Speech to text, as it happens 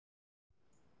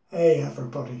Hey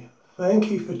everybody,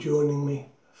 thank you for joining me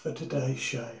for today's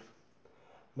shave.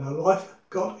 Now life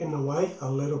got in the way a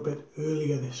little bit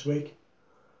earlier this week,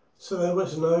 so there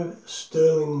was no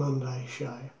Sterling Monday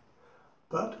shave.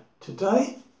 But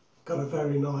today, got a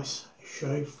very nice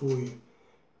shave for you,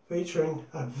 featuring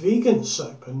a vegan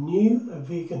soap, a new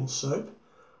vegan soap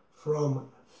from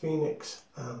Phoenix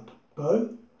and Beau.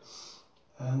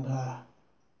 And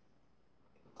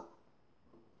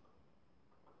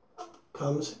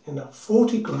comes in a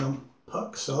 40-gram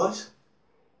puck size.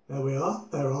 There we are.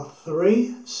 There are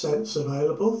 3 scents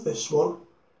available. This one,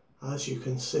 as you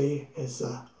can see, is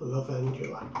the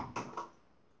Lavendula.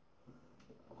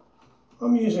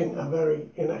 I'm using a very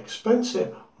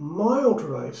inexpensive, mild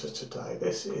razor today.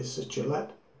 This is the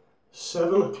Gillette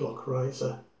 7 o'clock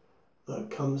razor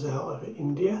that comes out of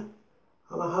India.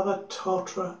 And I have a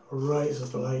Tatra razor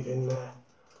blade in there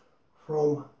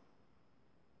from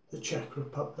the Czech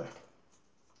Republic.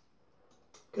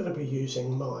 Going to be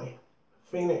using my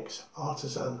Phoenix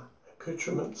Artisan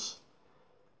Accoutrements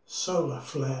Solar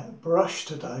Flare brush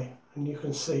today, and you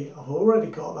can see I've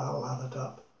already got that lathered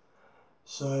up,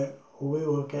 so we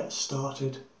will get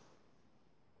started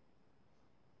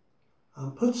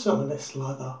and put some of this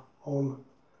lather on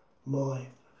my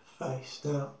face.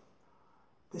 Now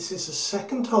this is the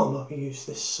second time I've used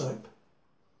this soap.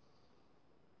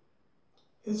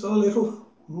 It's a little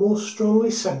more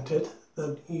strongly scented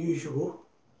than usual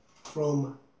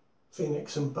from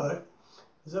Phoenix and Beau.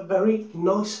 There's a very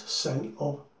nice scent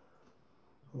of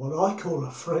what I call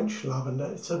a French lavender.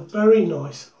 It's a very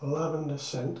nice lavender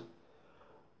scent,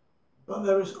 but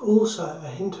there is also a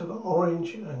hint of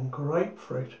orange and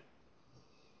grapefruit.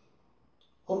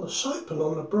 On the soap and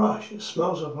on the brush it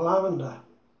smells of lavender,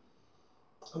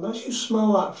 and as you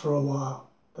smell that for a while,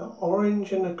 the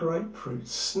orange and the grapefruit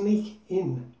sneak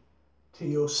in to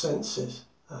your senses,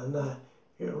 and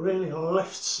it really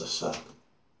lifts the soap.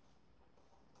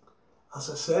 As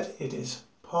I said, it is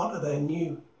part of their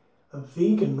new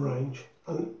vegan range,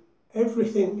 and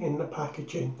everything in the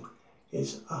packaging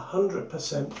is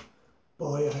 100%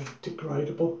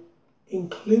 biodegradable,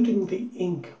 including the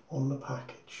ink on the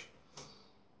package.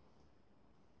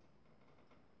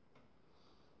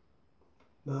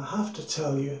 Now I have to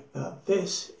tell you that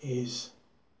this is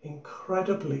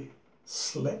incredibly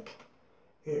slick.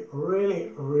 It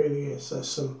really is.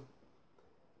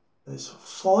 There's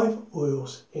 5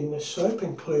 oils in the soap,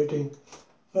 including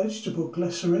vegetable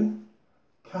glycerin,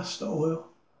 castor oil,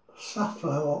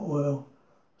 safflower oil,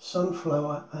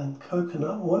 sunflower and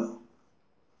coconut oil.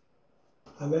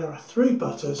 And there are 3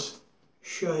 butters: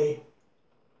 shea,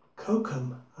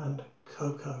 kokum and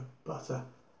cocoa butter.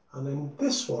 And in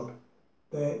this one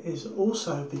there is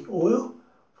also the oil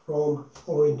from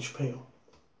orange peel.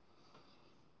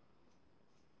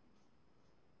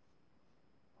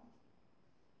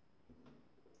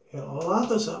 It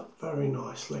lathers up very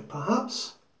nicely,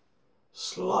 perhaps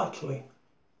slightly,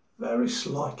 very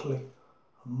slightly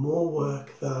more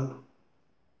work than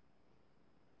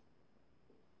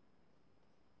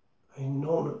a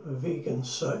non-vegan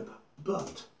soap,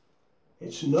 but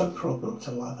it's no problem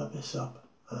to lather this up,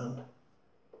 and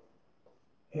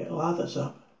it lathers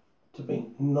up to be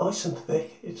nice and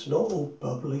thick. It's not all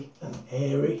bubbly and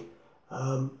airy,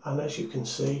 and as you can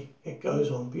see, it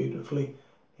goes on beautifully.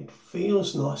 It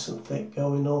feels nice and thick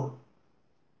going on,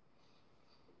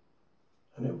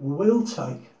 and it will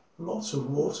take lots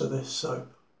of water, this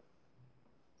soap.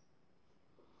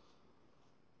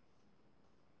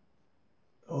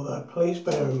 Although please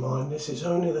bear in mind this is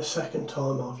only the second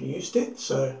time I've used it,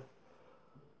 so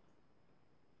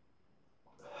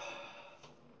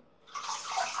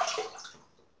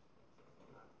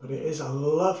but it is a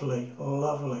lovely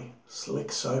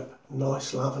slick soap,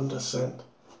 nice lavender scent.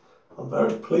 I'm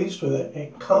very pleased with it.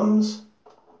 It comes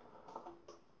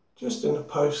just in a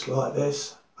post like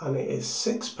this, and it is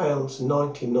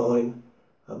 £6.99,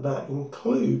 and that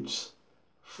includes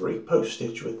free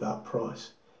postage with that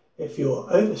price. If you're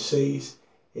overseas,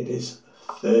 it is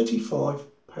 £35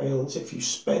 if you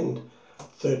spend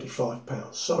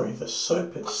 £35. Sorry, the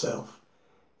soap itself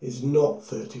is not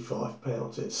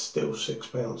 £35, it's still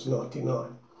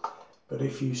 £6.99. But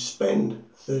if you spend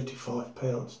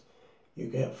 £35, you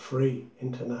get free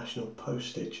international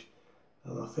postage,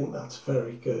 and I think that's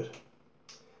very good.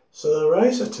 So the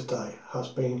razor today has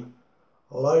been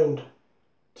loaned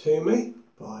to me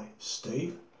by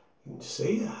Steve. You can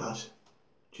see it has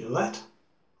Gillette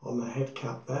on the head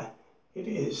cap there. It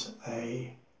is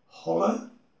a hollow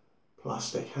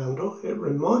plastic handle. It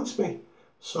reminds me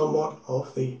somewhat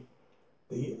of the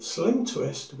slim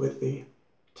twist with the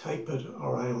tapered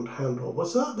around handle.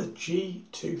 Was that the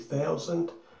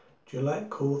G2000 Gillette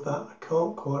called that, I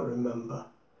can't quite remember.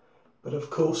 But of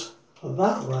course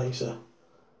that razor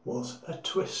was a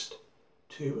twist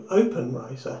to open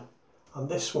razor, and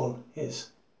this one is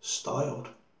styled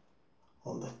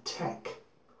on the Tech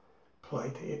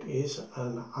plate. It is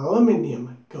an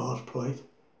aluminium guard plate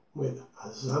with a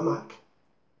Zamac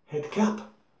head cap,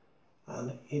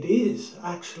 and it is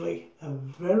actually a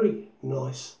very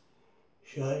nice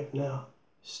shave. Now,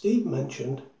 Steve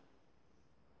mentioned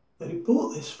that he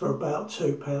bought this for about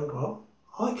 £2. Well,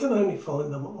 I can only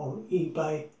find them on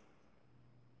eBay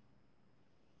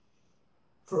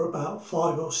for about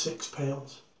 £5 or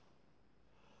 £6.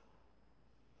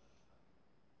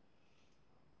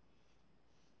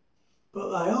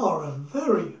 But they are a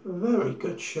very, very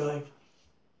good shave.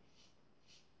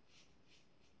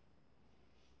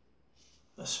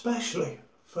 Especially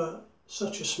for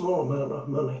such a small amount of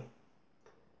money.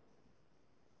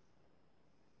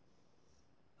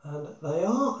 And they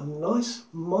are a nice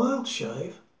mild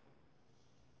shave.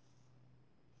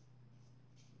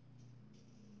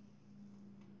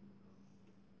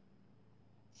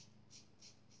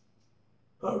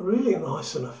 But really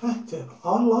nice and effective.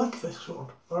 I like this one.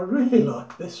 I really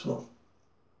like this one.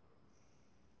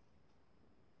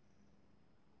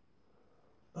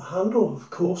 The handle, of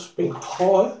course, being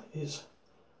high, is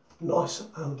nice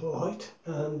and light,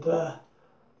 and the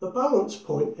balance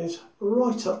point is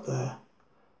right up there.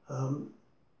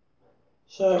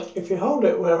 So if you hold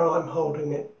it where I'm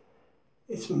holding it,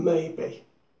 it's maybe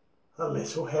a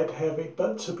little head heavy,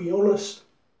 but to be honest,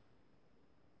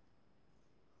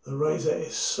 the razor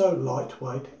is so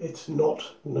lightweight, it's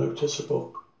not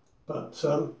noticeable. But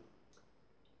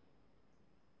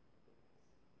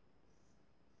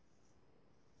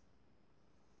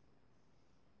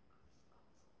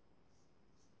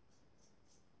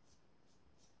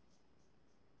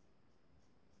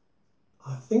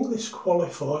I think this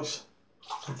qualifies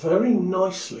very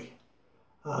nicely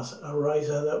as a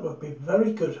razor that would be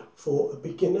very good for a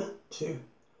beginner to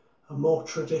a more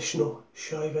traditional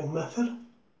shaving method.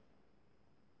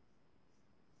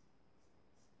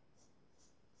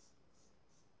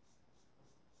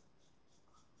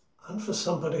 And for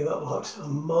somebody that likes a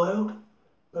mild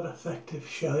but effective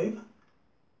shave.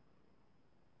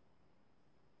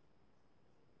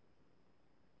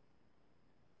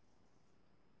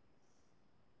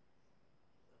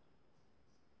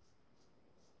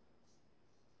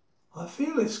 I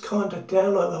feel it's kind of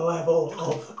down at the level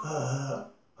of a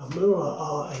Mura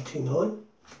R89,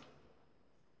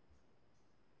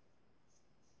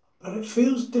 but it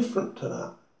feels different to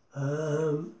that.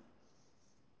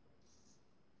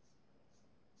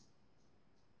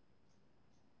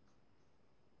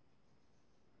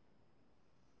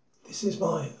 This is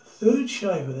my third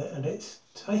shave with it, and it's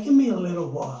taken me a little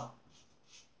while.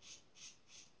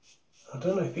 I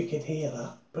don't know if you can hear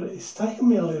that, but it's taken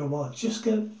me a little while just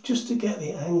to get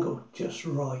the angle just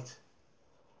right.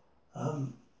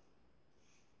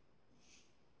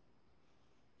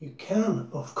 You can,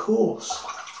 of course,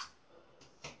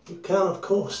 take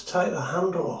the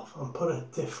handle off and put a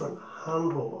different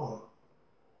handle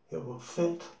on. It will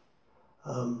fit.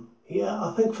 Yeah,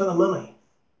 I think for the money.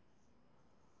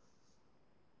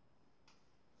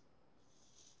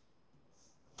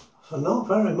 For not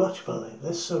very much money,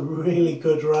 this is a really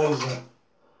good razor.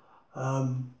 I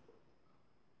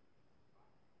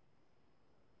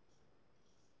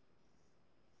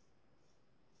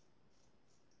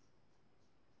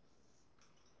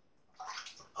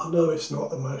know it's not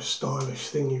the most stylish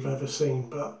thing you've ever seen,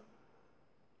 but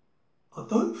I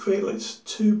don't feel it's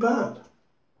too bad.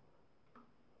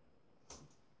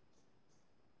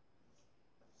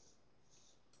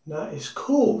 Now it's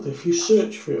called, if you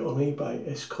search for it on eBay,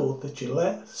 it's called the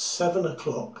Gillette 7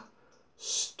 o'clock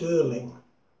Sterling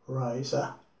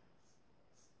razor.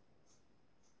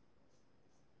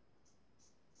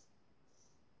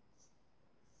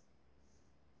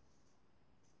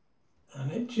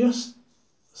 And it just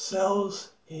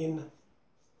sells in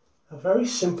a very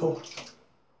simple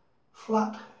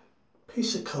flat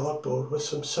piece of cardboard with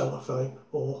some cellophane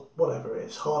or whatever it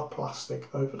is, hard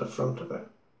plastic over the front of it.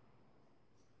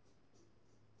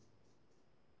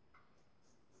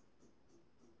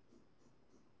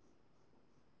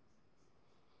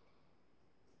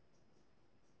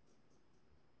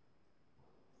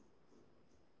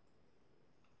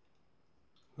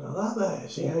 Now that there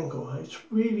is the angle. It's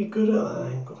really good at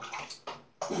that angle.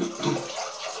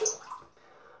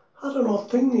 I had an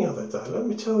odd thing the other day. Let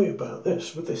me tell you about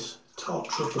this with this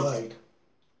Tartra blade.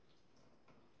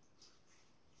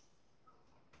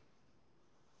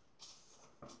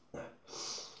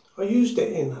 I used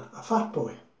it in a Fat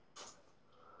Boy,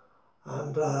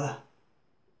 and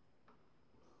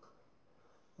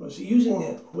was using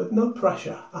it with no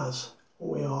pressure, as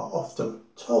we are often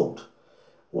told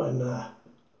when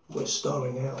we're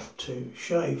starting out to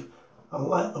shave, and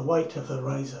let the weight of the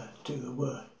razor do the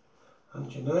work.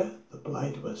 And you know, the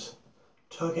blade was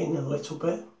tugging a little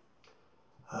bit.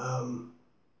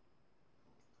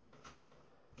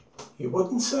 You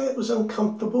wouldn't say it was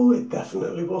uncomfortable, it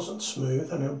definitely wasn't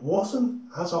smooth, and it wasn't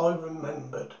as I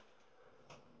remembered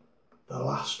the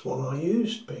last one I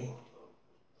used being.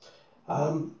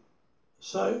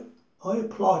 So I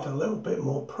applied a little bit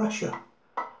more pressure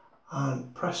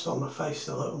and pressed on the face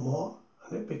a little more,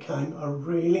 and it became a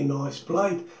really nice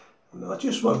blade. And I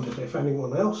just wondered if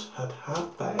anyone else had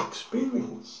had that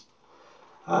experience.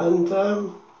 And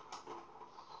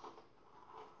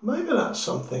maybe that's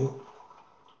something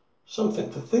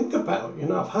to think about. You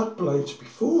know, I've had blades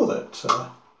before that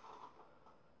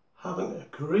haven't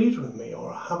agreed with me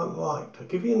or I haven't liked. I'll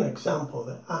give you an example,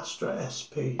 the Astra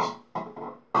SPs.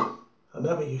 I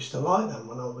never used to like them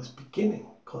when I was beginning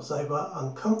because they were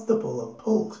uncomfortable and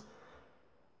pulled.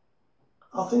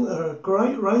 I think they're a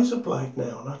great razor blade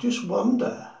now, and I just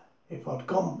wonder if I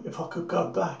could go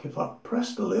back, if I'd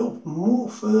pressed a little more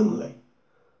firmly,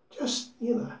 just,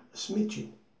 you know, a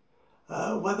smidgen,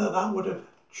 whether that would have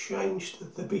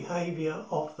changed the behaviour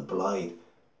of the blade.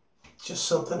 Just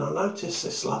something I noticed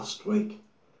this last week,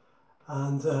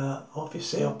 and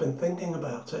obviously I've been thinking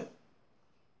about it.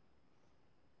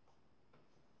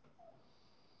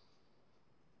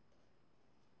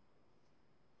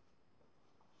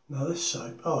 Now this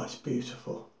soap, oh, it's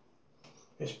beautiful.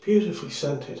 It's beautifully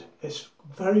scented. It's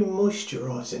very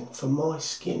moisturising for my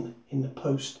skin in the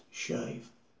post-shave.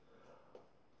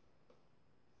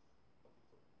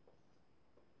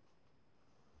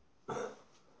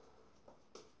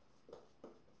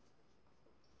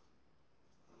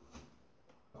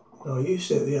 Now, I used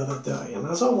it the other day, and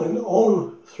as I went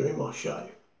on through my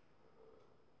shave,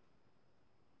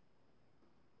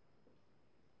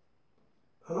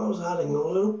 and I was adding a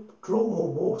little drop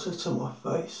more water to my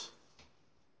face,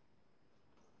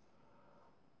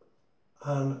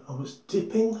 and I was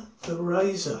dipping the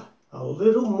razor a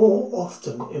little more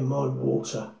often in my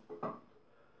water.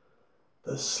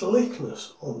 The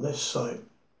slickness on this soap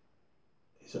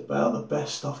is about the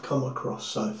best I've come across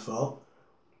so far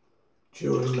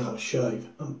during that shave,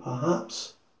 and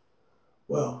perhaps,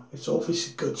 well, it's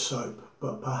obviously good soap,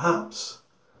 but perhaps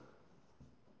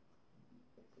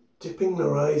dipping the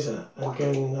razor and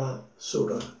getting that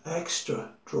sort of extra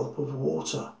drop of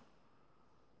water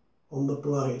on the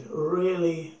blade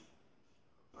really,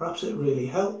 perhaps it really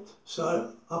helped.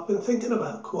 So I've been thinking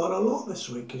about quite a lot this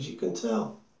week, as you can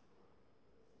tell.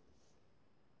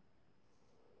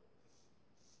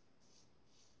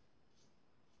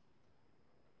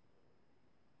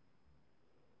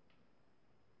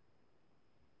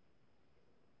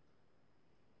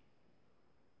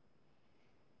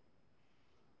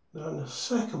 Now in the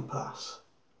second pass,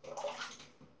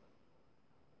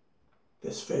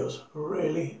 this feels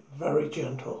really very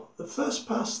gentle. The first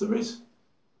pass there is,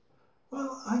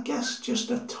 well, I guess just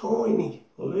a tiny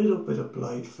little bit of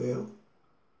blade feel.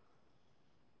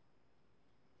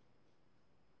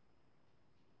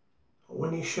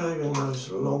 When you're shaving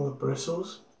those longer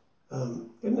bristles,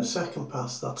 in the second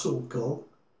pass that's all gone.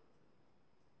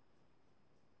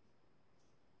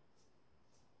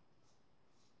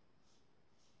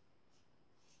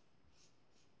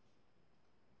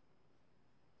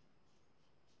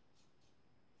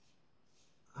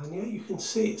 And yet you can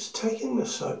see it's taking the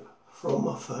soap from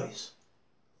my face.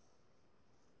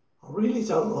 I really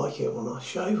don't like it when I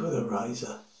shave with a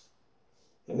razor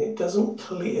and it doesn't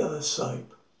clear the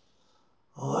soap.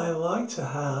 I like to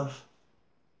have,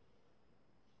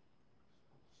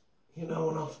 you know,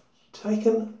 when I've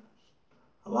taken,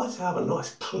 I like to have a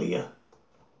nice clear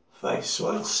face so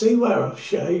I can see where I've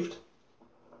shaved.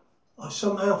 I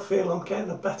somehow feel I'm getting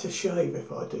a better shave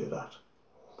if I do that.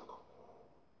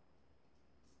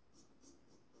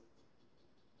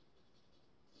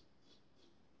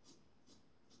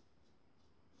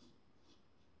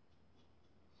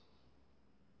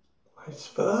 It's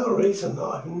for that reason that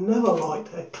I've never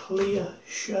liked a clear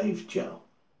shave gel.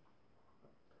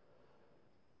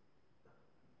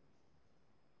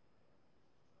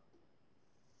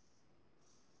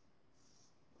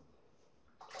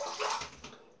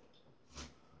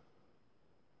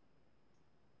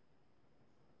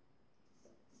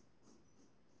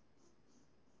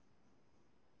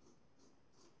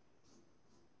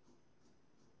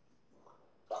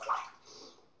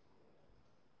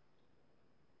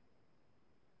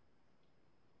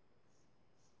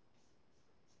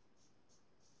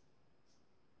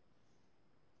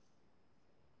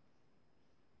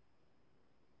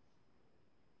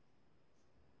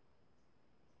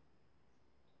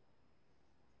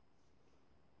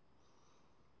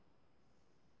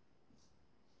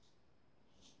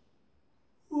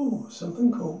 Oh,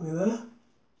 something caught me there.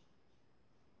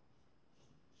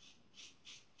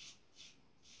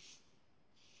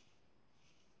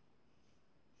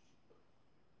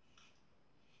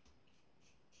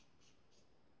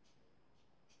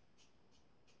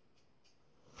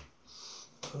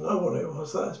 I know what it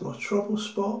was. That is my trouble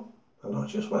spot, and I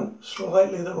just went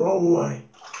slightly the wrong way.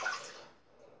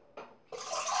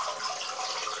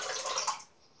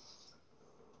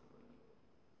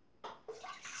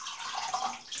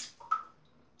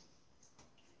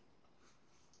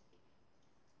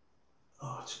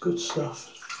 Oh, it's good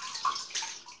stuff.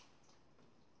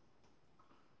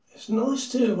 It's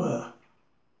nice to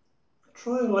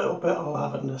try a little bit of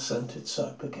lavender scented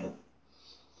soap again.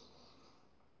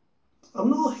 I'm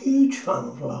not a huge fan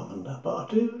of lavender, but I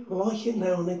do like it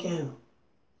now and again.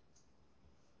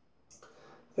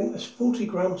 I think this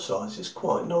 40-gram size is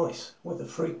quite nice with the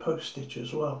free postage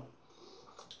as well.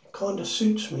 It kind of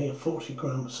suits me, a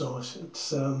 40-gram size.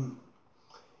 It's, you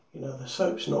know, the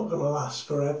soap's not going to last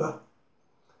forever.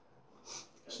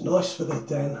 It's nice for the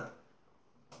den.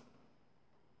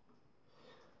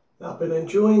 Now, I've been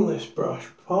enjoying this brush.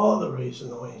 Part of the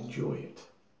reason I enjoy it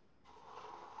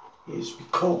is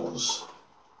because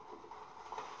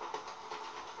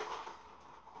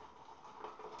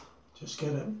just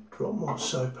get it, drop more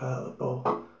soap out of the bowl.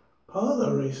 Part of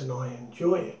the reason I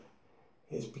enjoy it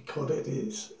is because it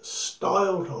is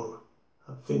styled on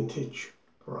a vintage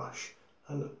brush,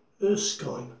 an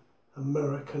Erskine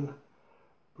American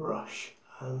brush,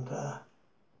 and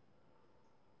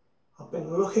I've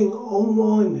been looking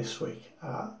online this week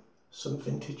at some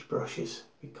vintage brushes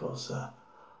because I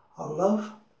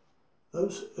love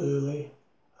those early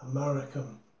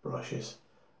American brushes.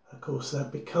 Of course, they're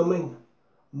becoming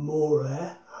more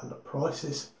rare and the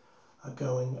prices are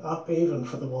going up, even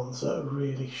for the ones that are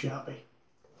really shabby.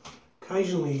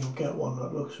 Occasionally you'll get one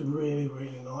that looks really,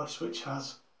 really nice, which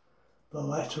has the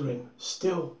lettering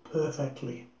still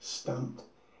perfectly stamped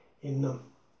in them.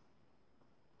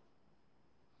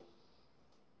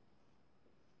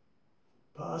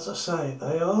 But as I say,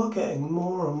 they are getting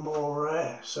more and more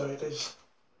rare, so it is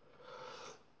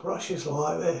brushes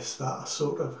like this that are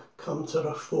sort of come to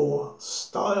the fore,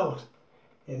 styled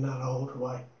in that old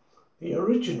way. The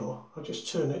original, I'll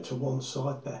just turn it to one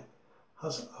side there,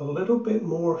 has a little bit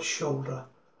more shoulder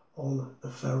on the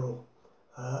ferrule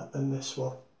than this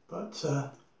one. But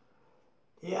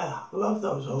yeah, I love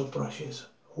those old brushes.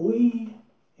 We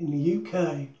in the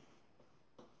UK,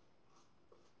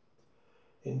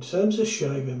 in terms of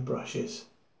shaving brushes,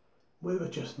 we were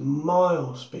just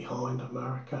miles behind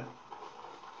America.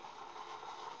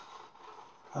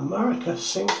 America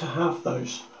seemed to have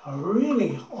those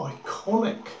really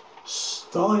iconic,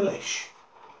 stylish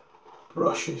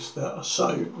brushes that are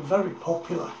so very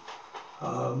popular.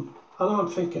 And I'm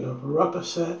thinking of Rubber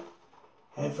Set,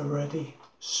 Ever Ready,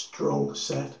 Strong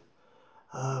Set.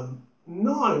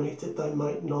 Not only did they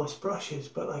make nice brushes,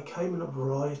 but they came in a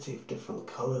variety of different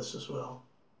colours as well.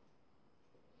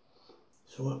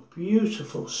 So a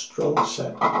beautiful Strong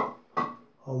Set on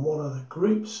one of the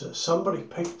groups that somebody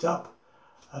picked up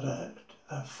at a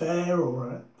fair or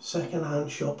a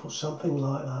second-hand shop or something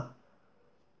like that.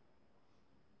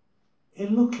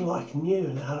 It looked like new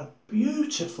and it had a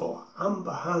beautiful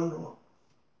amber handle.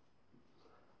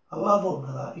 I love all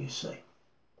of that, you see.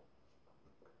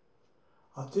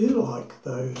 I do like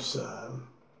those I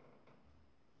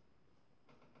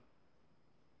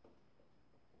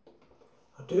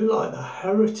do like the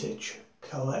Heritage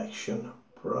Collection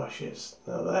brushes.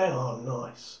 Now they are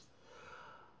nice.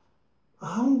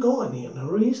 I haven't got any, and the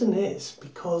reason is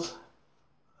because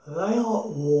they are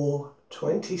all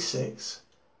 26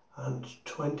 and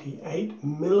 28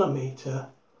 millimeter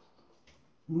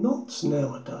knots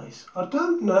nowadays. I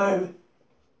don't know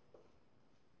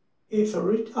if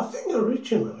I think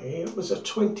originally it was a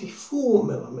 24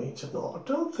 millimeter knot. I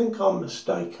don't think I'm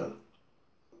mistaken.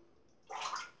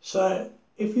 So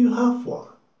if you have one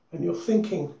and you're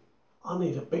thinking, I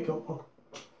need a bigger one,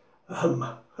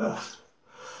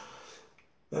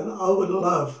 then I would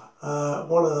love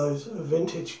one of those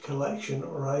vintage collection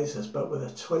razors, but with a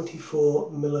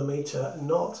 24 millimeter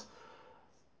knot.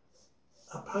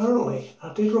 Apparently,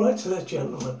 I did write to the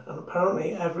gentleman, and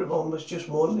apparently everyone was just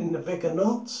wanting the bigger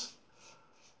knots.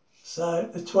 So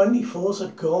the 24s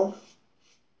are gone.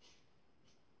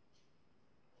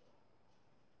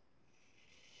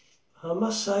 I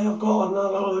must say I've got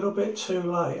another little bit too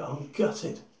late. I'm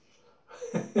gutted.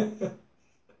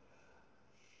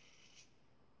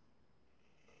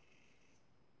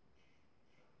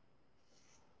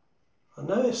 I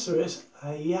noticed there is a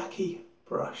Yaki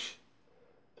brush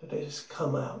that has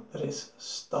come out that is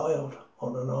styled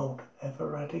on an old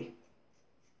ever-ready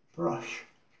brush.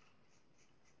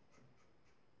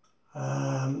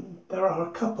 There are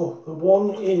a couple. The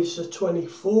one is a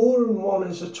 24 and one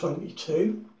is a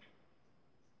 22.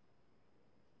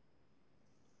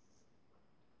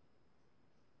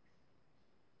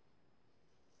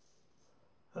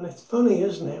 And it's funny,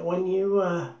 isn't it, when you,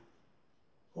 or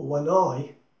when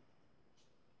I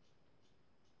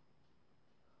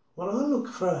look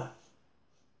for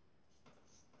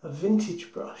a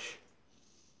vintage brush,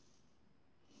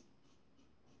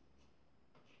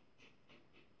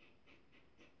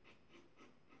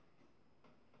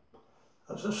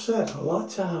 as I've said, I like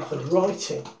to have the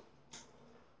writing.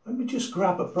 Let me just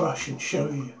grab a brush and show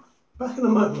you. Back in a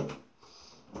moment.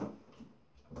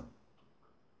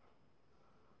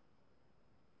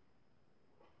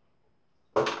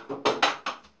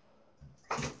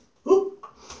 Oop,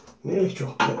 nearly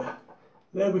dropped it.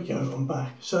 There we go, I'm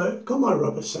back. So got my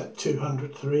rubber set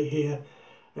 203 here,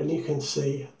 and you can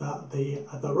see that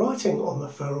the writing on the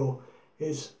ferrule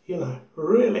is, you know,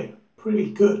 really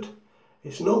pretty good.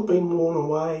 It's not been worn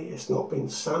away, it's not been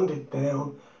sanded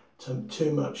down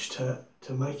too much to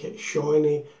make it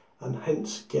shiny, and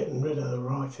hence getting rid of the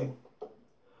writing.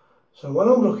 So when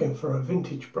I'm looking for a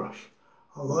vintage brush,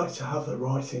 I like to have the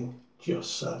writing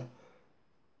just so,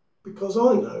 because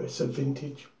I know it's a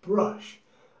vintage brush.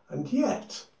 And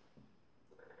yet,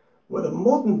 with a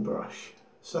modern brush,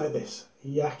 say this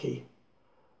Yaki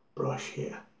brush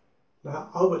here, now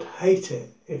I would hate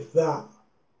it if that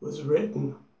was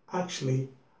written actually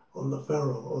on the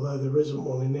ferrule, although there isn't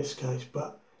one in this case,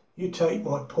 but you take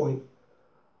my point.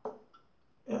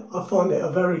 I find it a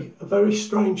very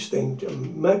strange thing.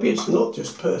 Maybe it's not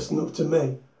just personal to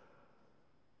me.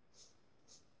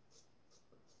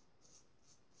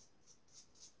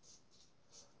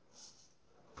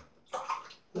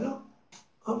 Now,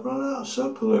 I've run out of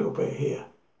soap a little bit here.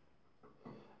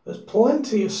 There's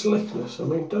plenty of slickness. I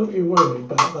mean, don't you worry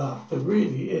about that. There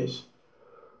really is.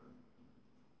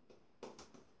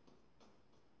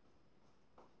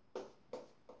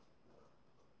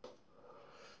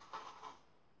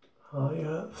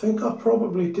 I think I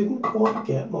probably didn't quite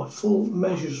get my full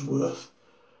measures worth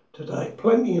today.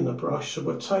 Plenty in the brush, so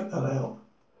we'll take that out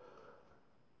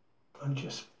and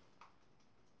just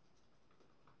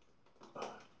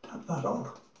tap that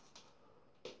on.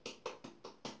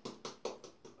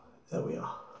 There we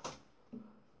are.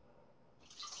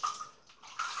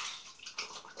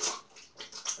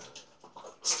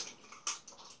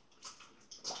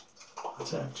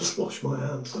 I've just washed my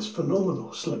hands. It's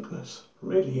phenomenal slickness, it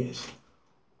really is.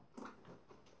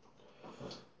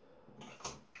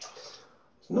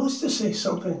 It's nice to see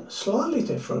something slightly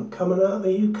different coming out of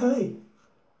the UK.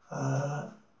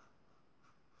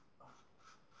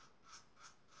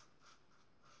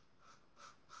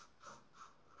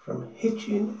 From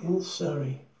Hitchin in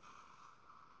Surrey.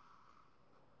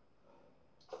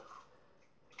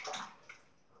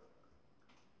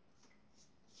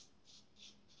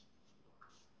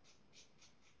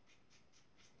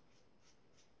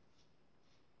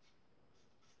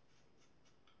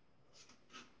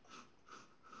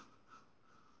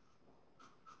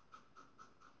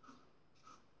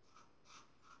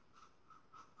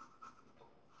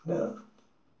 Now,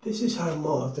 this is how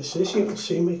mild this is. You can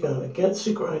see me going against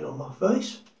the grain on my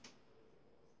face.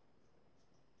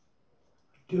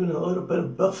 Doing a little bit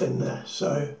of buffing there,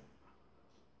 so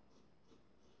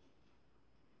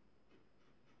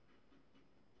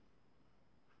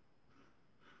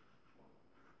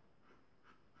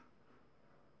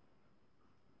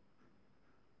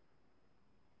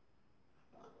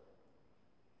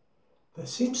there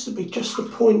seems to be just a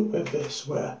point with this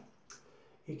where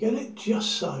you get it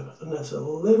just so, and there's a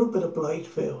little bit of blade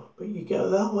feel, but you go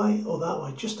that way or that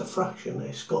way, just a fraction,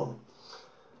 it's gone.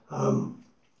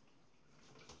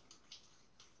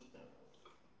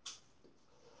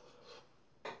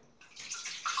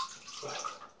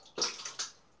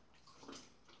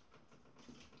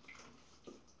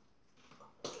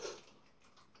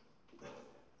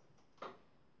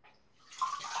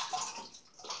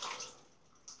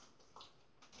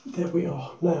 There we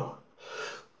are. Now,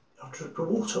 I've dripped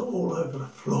water all over the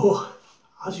floor,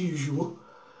 as usual,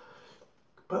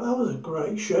 but that was a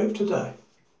great shave today.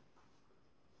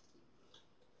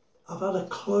 I've had a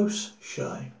close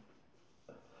shave,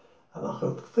 and I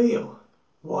can feel,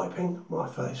 wiping my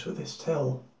face with this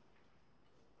towel,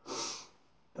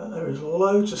 that there is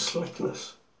loads of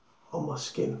slickness on my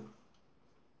skin.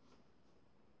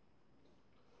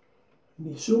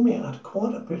 And you saw me add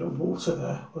quite a bit of water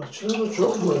there. Well, I'll just have a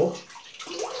drop more.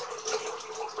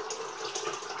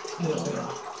 There we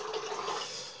are.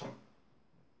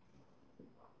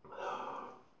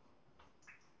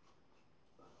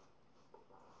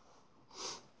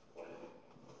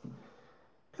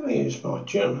 I'm going to use my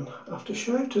German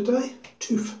aftershave today,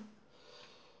 Tooth.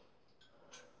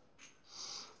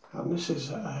 And this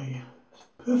is a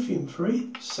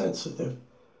perfume-free, sensitive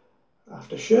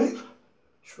aftershave,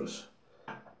 which was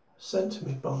sent to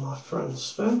me by my friend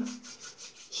Sven.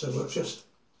 So we'll just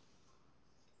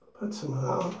put some of that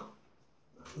on.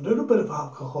 A little bit of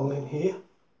alcohol in here.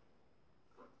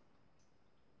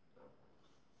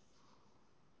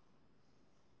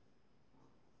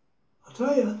 I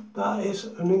tell you, that is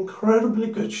an incredibly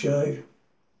good shave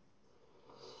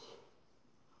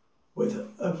with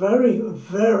a very,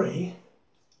 very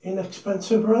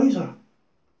inexpensive razor.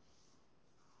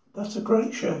 That's a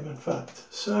great shave, in fact.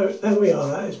 So there we are,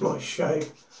 that is my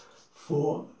shave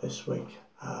for this week.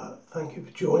 Thank you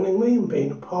for joining me and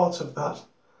being a part of that.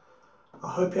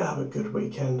 I hope you have a good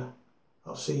weekend.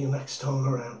 I'll see you next time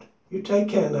around. You take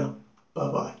care now.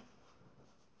 Bye bye.